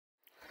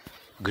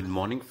Good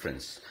morning,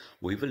 friends.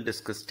 We will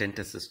discuss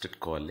stent-assisted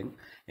coiling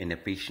in a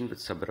patient with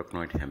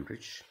subarachnoid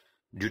hemorrhage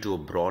due to a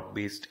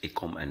broad-based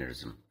ACOM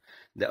aneurysm.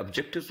 The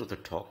objectives of the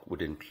talk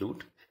would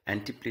include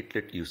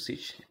antiplatelet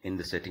usage in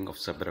the setting of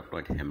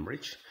subarachnoid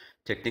hemorrhage,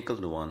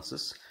 technical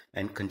nuances,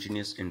 and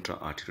continuous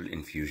intra-arterial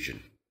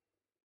infusion.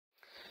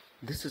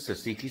 This is a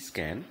CT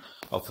scan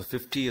of a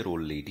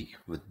 50-year-old lady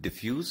with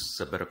diffuse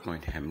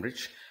subarachnoid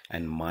hemorrhage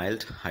and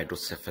mild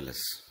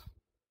hydrocephalus.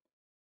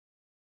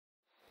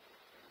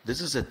 This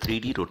is a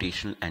 3D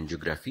rotational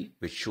angiography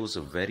which shows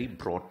a very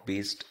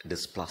broad-based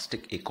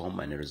dysplastic ACOM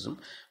aneurysm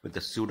with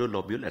a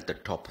pseudolobule at the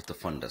top of the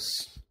fundus.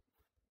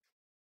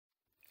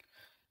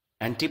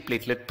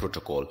 Antiplatelet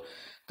protocol.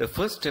 The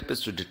first step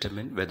is to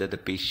determine whether the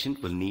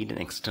patient will need an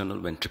external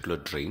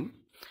ventricular drain.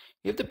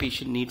 If the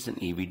patient needs an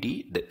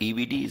EVD, the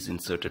EVD is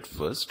inserted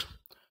first.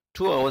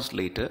 2 hours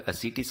later, a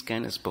CT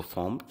scan is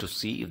performed to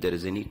see if there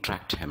is any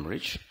tract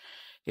hemorrhage.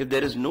 If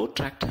there is no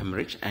tract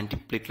hemorrhage,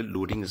 antiplatelet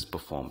loading is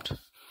performed.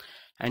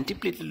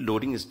 Antiplatelet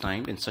loading is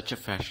timed in such a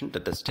fashion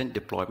that the stent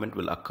deployment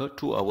will occur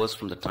 2 hours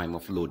from the time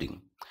of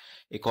loading.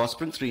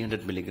 Ecosprin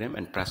 300 mg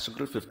and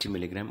prasugrel 50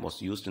 mg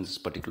was used in this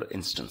particular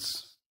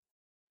instance.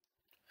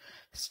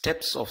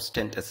 Steps of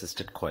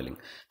stent-assisted coiling.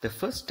 The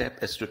first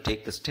step is to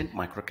take the stent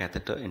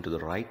microcatheter into the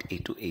right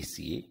A2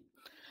 ACA.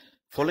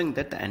 Following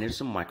that, the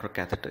aneurysm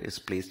microcatheter is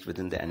placed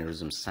within the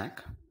aneurysm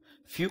sac.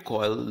 Few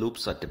coil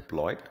loops are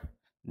deployed.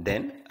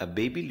 Then a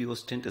baby Leo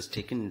stent is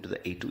taken into the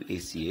A2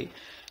 ACA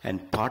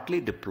and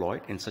partly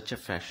deployed in such a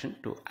fashion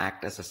to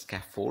act as a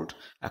scaffold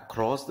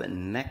across the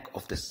neck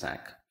of the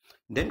sac.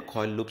 Then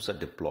coil loops are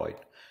deployed.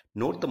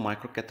 Note the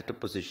microcatheter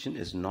position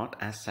is not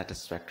as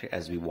satisfactory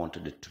as we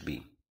wanted it to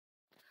be.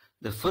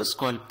 The first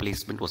coil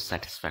placement was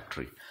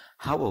satisfactory.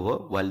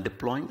 However, while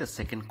deploying the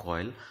second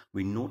coil,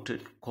 we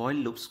noted coil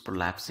loops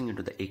prolapsing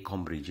into the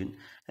ACOM region,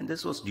 and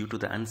this was due to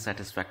the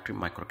unsatisfactory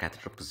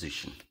microcatheter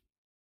position.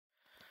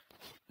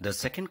 The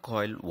second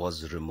coil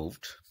was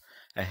removed.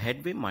 A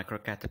headway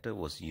microcatheter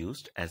was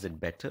used as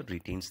it better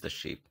retains the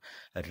shape.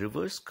 A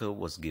reverse curve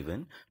was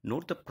given.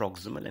 Note the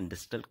proximal and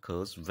distal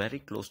curves very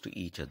close to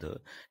each other,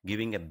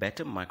 giving a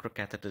better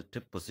microcatheter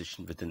tip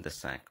position within the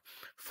sac.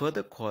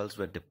 Further coils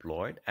were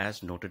deployed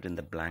as noted in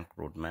the blank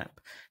roadmap,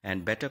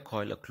 and better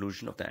coil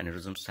occlusion of the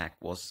aneurysm sac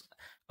was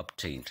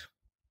obtained.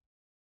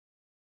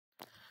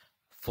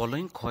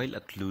 Following coil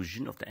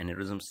occlusion of the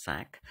aneurysm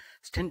sac,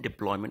 stent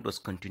deployment was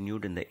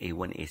continued in the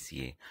A1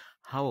 ACA.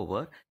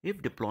 However,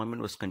 if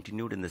deployment was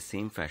continued in the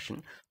same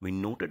fashion, we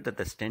noted that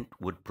the stent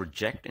would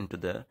project into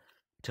the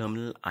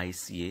terminal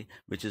ICA,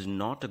 which is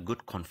not a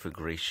good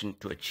configuration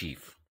to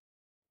achieve.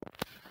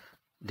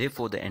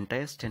 Therefore, the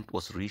entire stent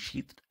was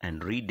resheathed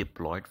and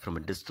redeployed from a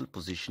distal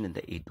position in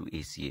the A2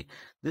 ACA.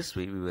 This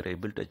way, we were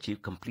able to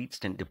achieve complete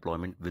stent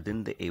deployment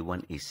within the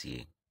A1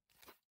 ACA.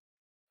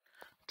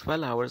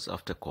 12 hours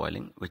after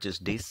coiling, which is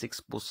day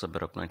 6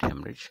 post-subarachnoid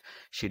hemorrhage,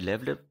 she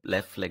developed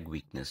left leg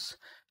weakness.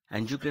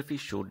 Angiography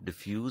showed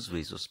diffuse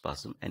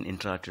vasospasm and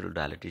intra-arterial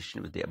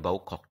dilatation with the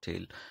above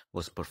cocktail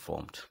was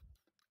performed.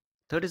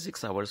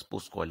 36 hours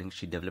post-coiling,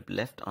 she developed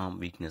left arm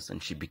weakness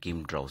and she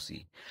became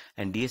drowsy.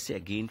 And DSA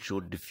again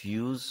showed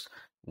diffuse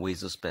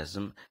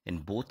vasospasm in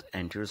both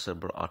anterior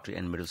cerebral artery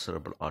and middle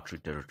cerebral artery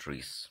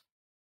territories.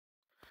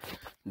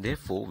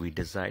 Therefore, we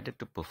decided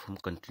to perform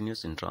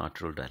continuous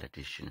intra-arterial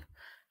dilatation.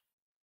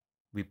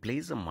 We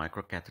place a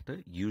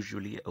microcatheter,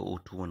 usually a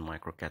O21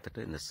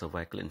 microcatheter, in the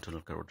cervical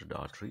internal carotid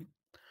artery.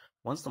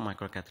 Once the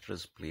microcatheter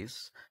is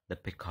placed, the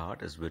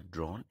Picard is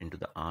withdrawn into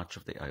the arch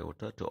of the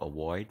aorta to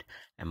avoid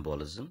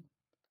embolism.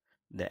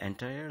 The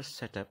entire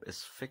setup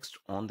is fixed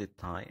on the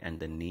thigh and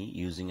the knee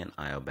using an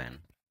ioban.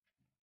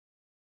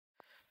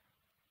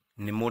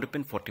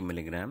 Nimodipine 40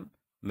 mg,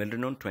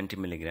 milrinone 20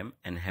 mg,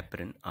 and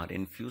heparin are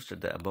infused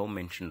at the above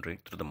mentioned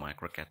rate through the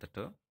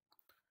microcatheter.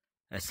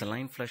 A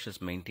saline flush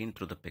is maintained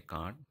through the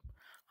Picard.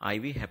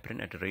 IV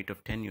heparin at a rate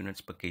of 10 units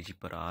per kg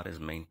per hour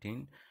is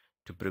maintained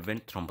to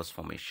prevent thrombus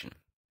formation.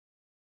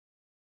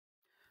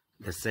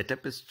 The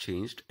setup is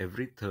changed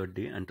every third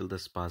day until the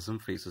spasm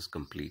phase is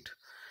complete.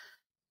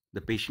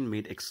 The patient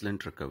made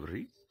excellent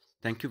recovery.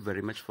 Thank you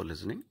very much for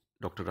listening.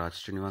 Dr. Raj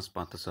Srinivas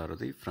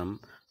Pathasarathi from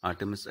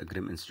Artemis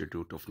Agrim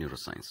Institute of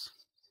Neuroscience.